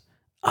tears.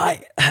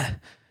 I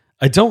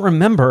don't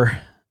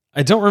remember.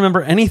 I don't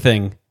remember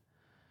anything.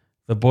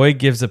 The boy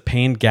gives a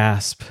pained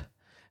gasp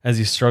as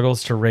he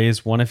struggles to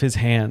raise one of his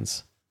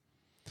hands.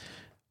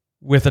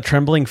 With a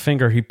trembling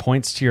finger, he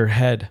points to your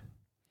head.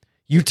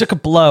 You took a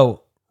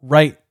blow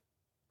right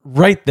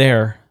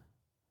there.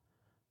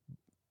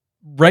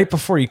 Right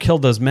before you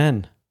killed those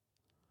men.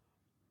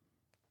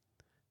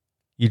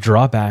 You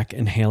draw back,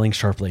 inhaling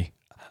sharply.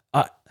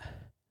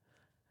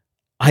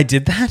 I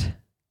did that?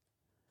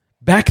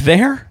 Back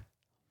there?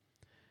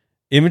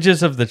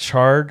 Images of the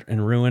charred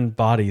and ruined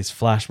bodies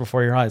flash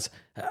before your eyes.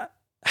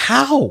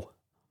 How?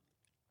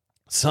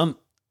 Some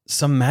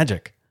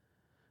magic,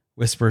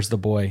 whispers the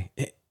boy.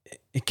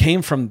 It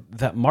came from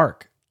that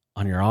mark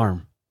on your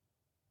arm.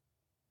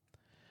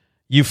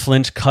 You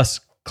flinch,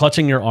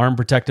 clutching your arm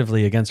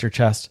protectively against your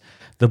chest.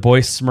 The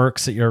boy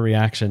smirks at your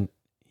reaction.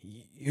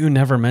 You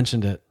never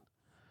mentioned it.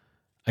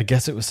 I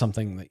guess it was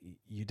something that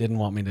you didn't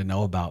want me to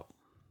know about.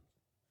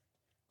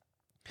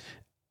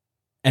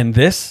 And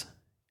this?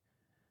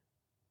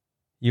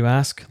 You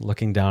ask,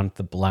 looking down at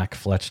the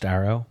black-fletched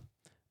arrow.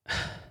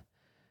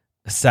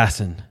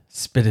 Assassin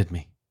spitted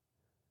me.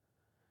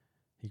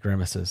 He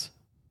grimaces.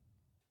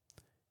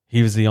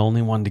 He was the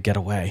only one to get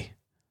away.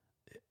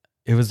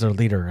 It was their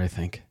leader, I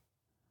think.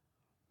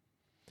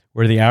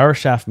 Where the arrow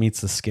shaft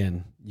meets the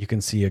skin, you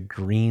can see a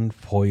green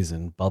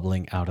poison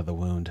bubbling out of the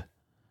wound.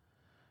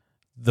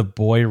 The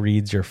boy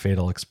reads your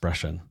fatal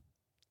expression.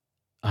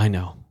 I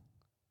know.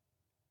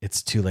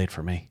 It's too late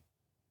for me.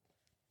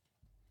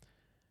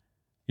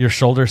 Your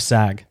shoulders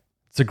sag.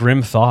 It's a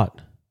grim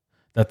thought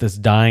that this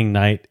dying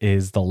knight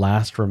is the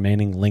last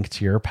remaining link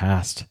to your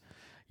past,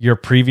 your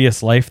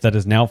previous life that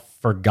is now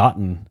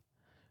forgotten.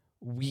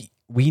 We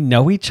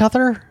know each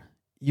other?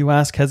 You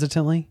ask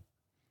hesitantly.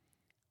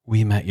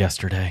 We met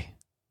yesterday,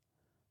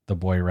 the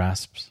boy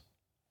rasps.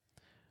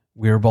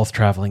 We were both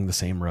traveling the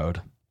same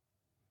road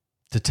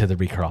to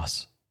Titherby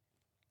Cross.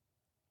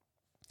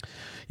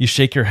 You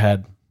shake your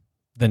head.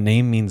 The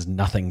name means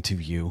nothing to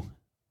you.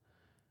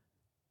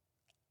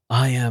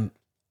 I am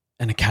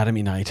an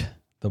academy knight,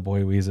 the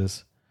boy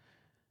wheezes.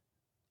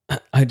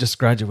 I just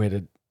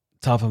graduated,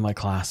 top of my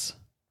class.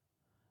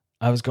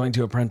 I was going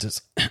to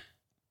apprentice.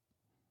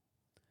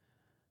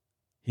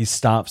 He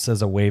stops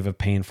as a wave of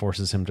pain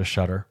forces him to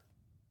shudder.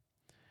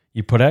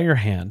 You put out your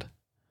hand,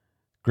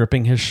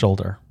 gripping his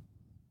shoulder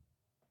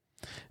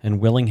and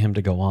willing him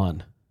to go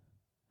on.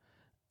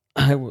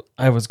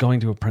 I was going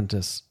to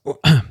apprentice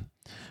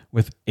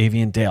with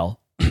Avian Dale,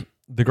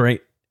 the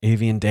great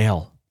Avian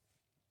Dale.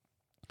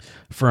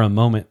 For a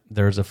moment,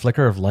 there is a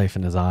flicker of life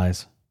in his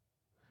eyes,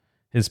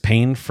 his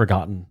pain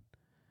forgotten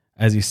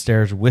as he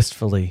stares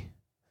wistfully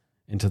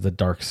into the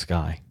dark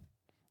sky.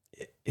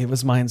 It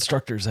was my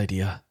instructor's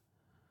idea.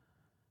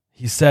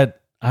 He said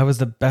I was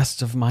the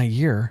best of my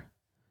year,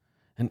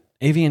 and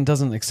Avian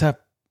doesn't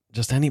accept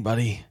just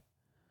anybody.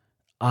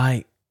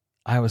 I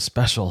was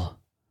special.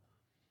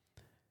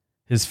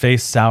 His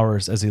face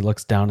sours as he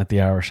looks down at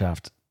the arrow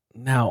shaft.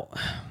 Now,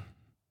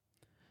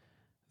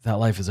 that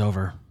life is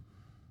over.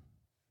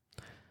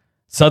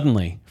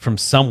 Suddenly, from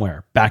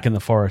somewhere back in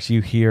the forest,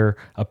 you hear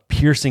a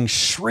piercing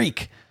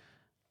shriek.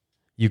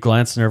 You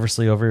glance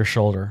nervously over your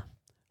shoulder.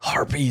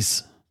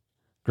 Harpies,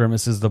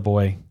 grimaces the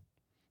boy.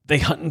 They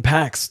hunt in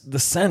packs. The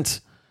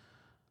scent.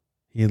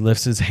 He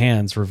lifts his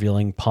hands,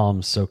 revealing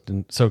palms soaked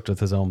with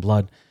his own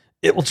blood.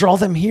 It will draw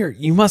them here.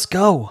 You must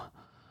go.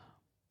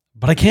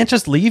 But I can't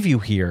just leave you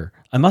here.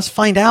 I must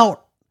find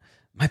out.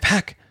 My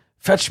pack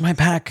Fetch my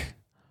pack.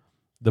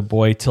 The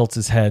boy tilts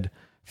his head.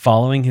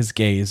 Following his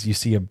gaze, you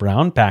see a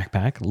brown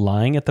backpack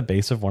lying at the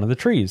base of one of the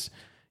trees.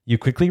 You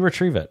quickly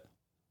retrieve it,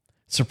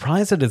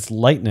 surprised at its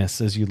lightness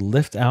as you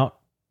lift it out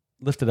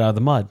of the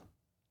mud.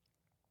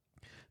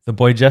 The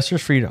boy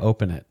gestures for you to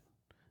open it.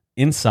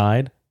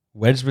 Inside,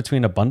 wedged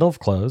between a bundle of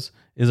clothes,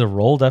 is a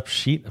rolled up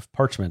sheet of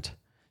parchment.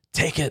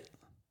 Take it,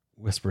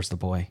 whispers the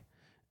boy.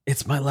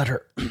 It's my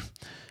letter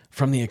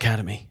from the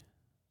academy.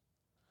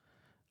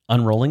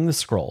 Unrolling the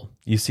scroll,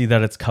 you see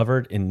that it's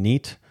covered in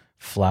neat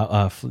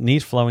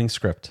flowing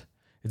script.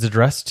 It's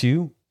addressed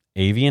to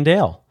Avian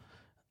Dale,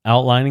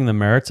 outlining the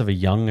merits of a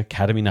young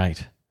academy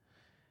knight.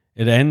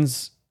 It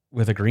ends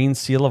with a green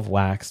seal of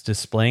wax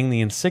displaying the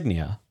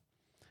insignia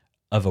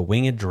of a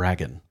winged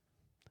dragon.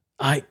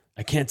 I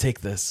can't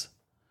take this.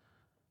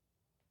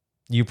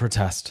 You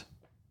protest.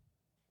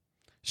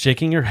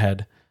 Shaking your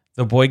head,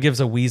 the boy gives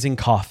a wheezing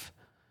cough,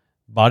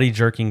 body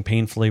jerking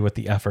painfully with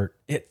the effort.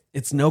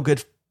 It's no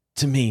good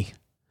to me.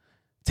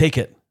 Take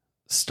it.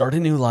 Start a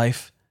new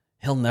life.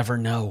 He'll never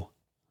know.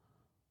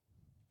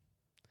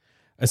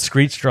 A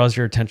screech draws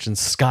your attention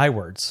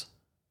skywards.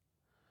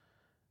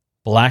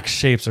 Black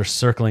shapes are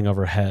circling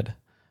overhead,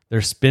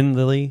 their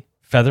spindly,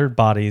 feathered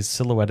bodies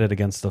silhouetted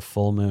against the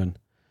full moon.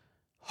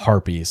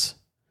 Harpies.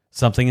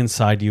 Something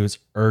inside you is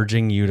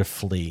urging you to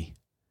flee.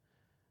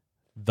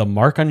 The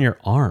mark on your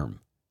arm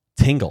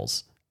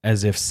tingles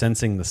as if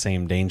sensing the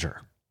same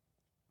danger.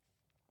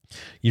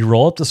 You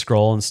roll up the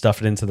scroll and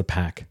stuff it into the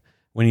pack.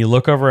 When you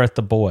look over at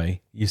the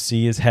boy, you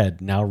see his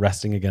head now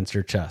resting against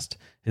your chest.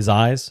 His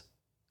eyes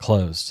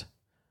closed.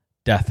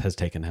 Death has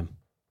taken him.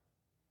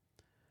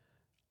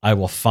 I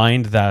will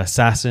find that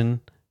assassin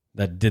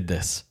that did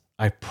this.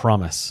 I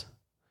promise.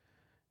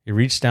 You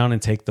reach down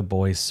and take the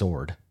boy's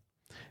sword.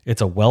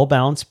 It's a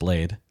well-balanced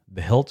blade,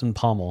 the hilt and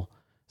pommel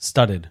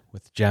studded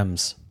with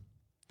gems.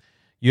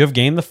 You have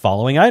gained the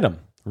following item.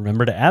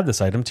 Remember to add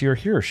this item to your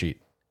hero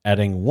sheet,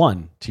 adding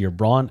 1 to your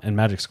brawn and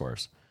magic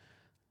scores.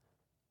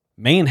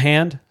 Main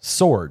hand,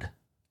 sword,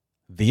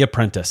 the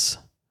apprentice.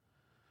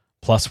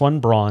 +1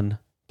 brawn,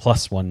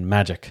 +1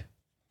 magic.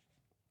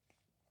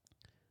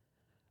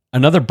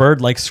 Another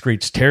bird-like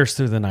screech tears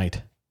through the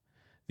night.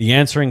 The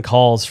answering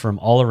calls from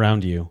all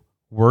around you,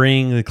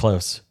 worryingly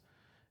close.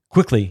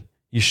 Quickly,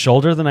 you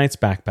shoulder the knight's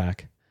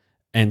backpack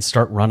and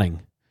start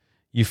running.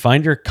 You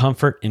find your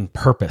comfort in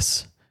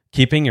purpose,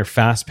 keeping your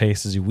fast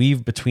pace as you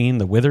weave between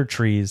the withered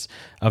trees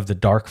of the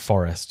dark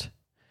forest.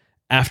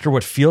 After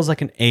what feels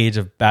like an age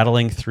of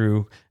battling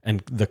through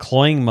and the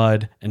cloying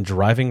mud and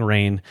driving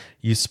rain,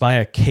 you spy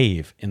a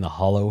cave in the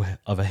hollow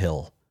of a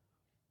hill.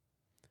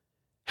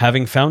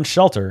 Having found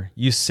shelter,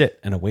 you sit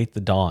and await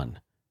the dawn,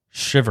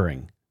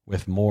 shivering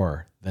with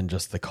more than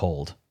just the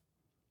cold.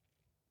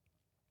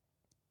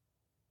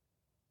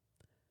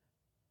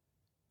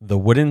 The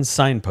wooden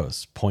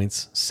signpost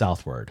points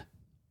southward,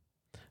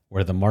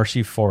 where the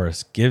marshy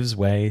forest gives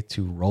way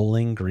to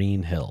rolling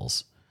green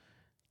hills.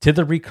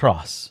 Titherby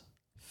Cross,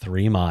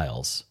 3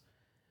 miles.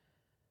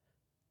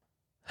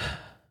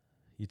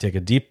 You take a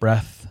deep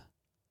breath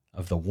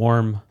of the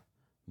warm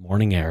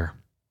morning air.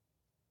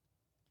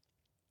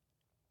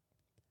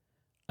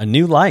 A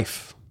new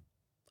life,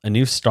 a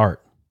new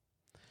start.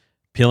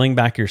 Peeling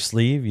back your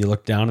sleeve, you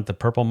look down at the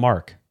purple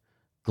mark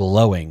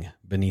glowing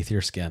beneath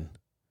your skin.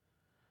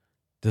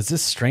 Does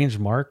this strange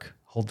mark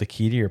hold the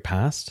key to your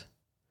past?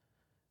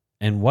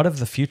 And what of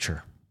the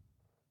future?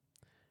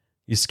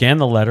 You scan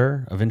the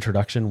letter of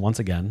introduction once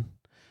again.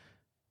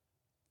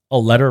 A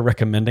letter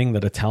recommending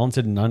that a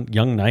talented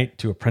young knight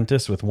to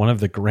apprentice with one of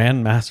the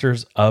grand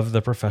masters of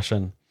the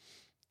profession,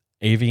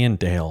 Avian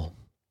Dale.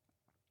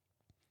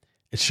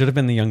 It should have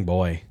been the young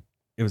boy.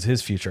 It was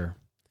his future,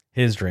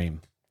 his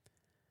dream.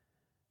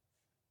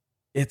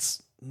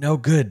 It's no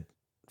good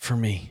for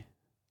me.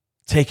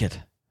 Take it.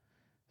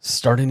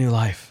 Start a new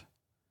life.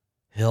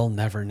 He'll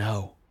never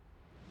know.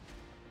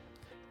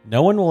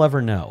 No one will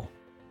ever know.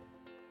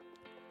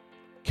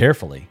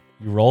 Carefully,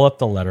 you roll up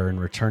the letter and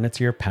return it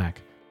to your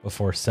pack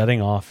before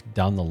setting off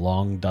down the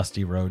long,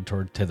 dusty road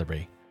toward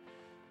Titherby.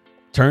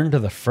 Turn to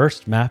the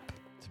first map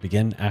to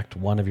begin Act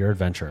 1 of your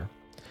adventure.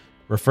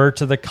 Refer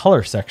to the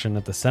color section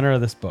at the center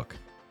of this book.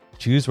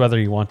 Choose whether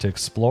you want to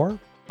explore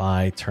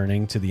by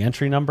turning to the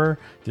entry number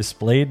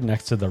displayed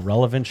next to the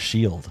relevant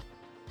shield.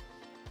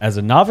 As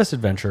a novice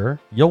adventurer,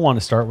 you'll want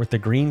to start with the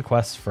green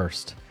quests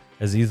first,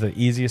 as these are the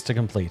easiest to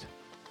complete.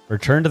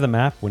 Return to the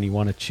map when you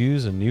want to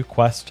choose a new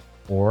quest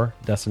or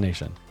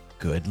destination.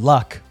 Good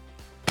luck!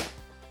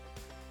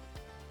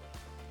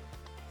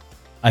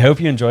 I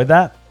hope you enjoyed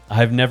that.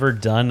 I've never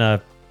done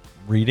a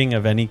reading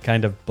of any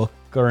kind of book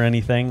or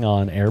anything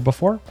on air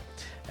before.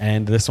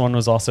 And this one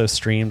was also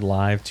streamed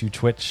live to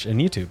Twitch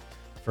and YouTube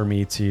for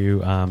me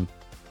to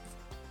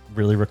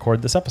really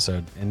record this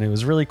episode. And it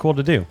was really cool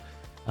to do.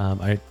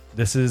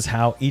 This is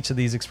how each of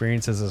these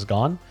experiences has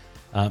gone.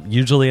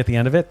 Usually at the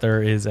end of it,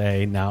 there is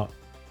a now,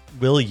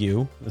 will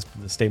you,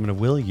 the statement of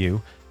will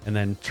you, and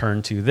then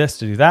turn to this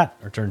to do that,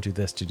 or turn to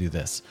this to do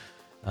this.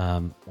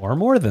 Or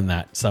more than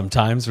that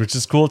sometimes, which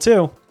is cool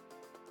too.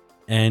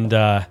 And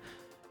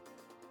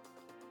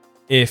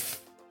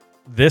if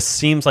this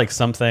seems like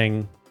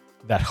something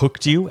that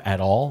hooked you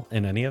at all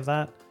in any of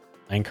that,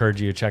 I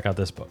encourage you to check out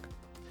this book.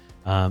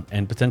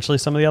 And potentially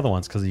some of the other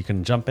ones, because you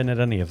can jump in at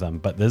any of them.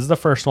 But this is the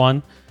first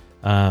one.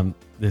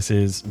 This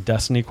is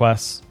Destiny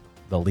Quest,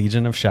 The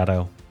Legion of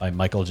Shadow by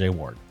Michael J.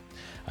 Ward.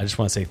 I just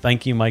want to say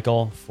thank you,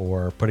 Michael,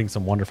 for putting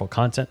some wonderful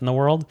content in the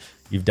world.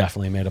 You've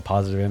definitely made a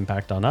positive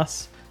impact on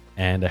us,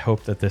 and I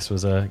hope that this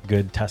was a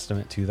good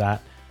testament to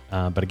that.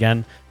 But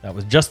again, that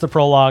was just the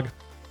prologue,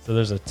 so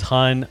there's a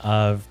ton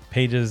of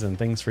pages and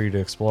things for you to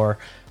explore.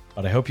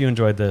 But I hope you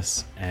enjoyed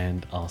this,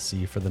 and I'll see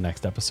you for the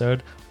next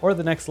episode or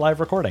the next live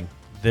recording.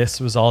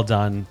 This was all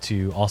done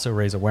to also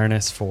raise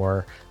awareness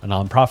for a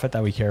nonprofit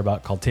that we care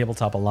about called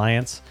Tabletop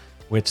Alliance,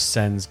 which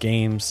sends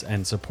games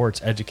and supports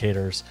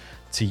educators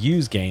to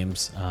use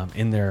games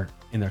in their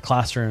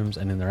classrooms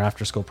and in their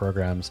after-school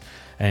programs.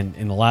 And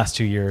in the last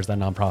 2 years, that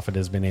nonprofit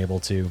has been able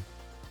to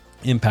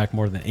impact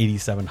more than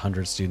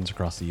 8,700 students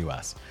across the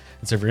U.S.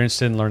 And so if you're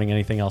interested in learning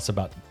anything else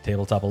about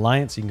Tabletop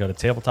Alliance, you can go to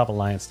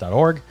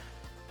tabletopalliance.org.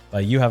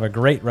 But you have a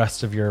great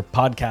rest of your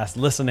podcast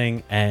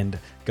listening, and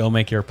go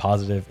make your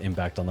positive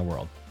impact on the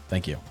world.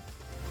 Thank you.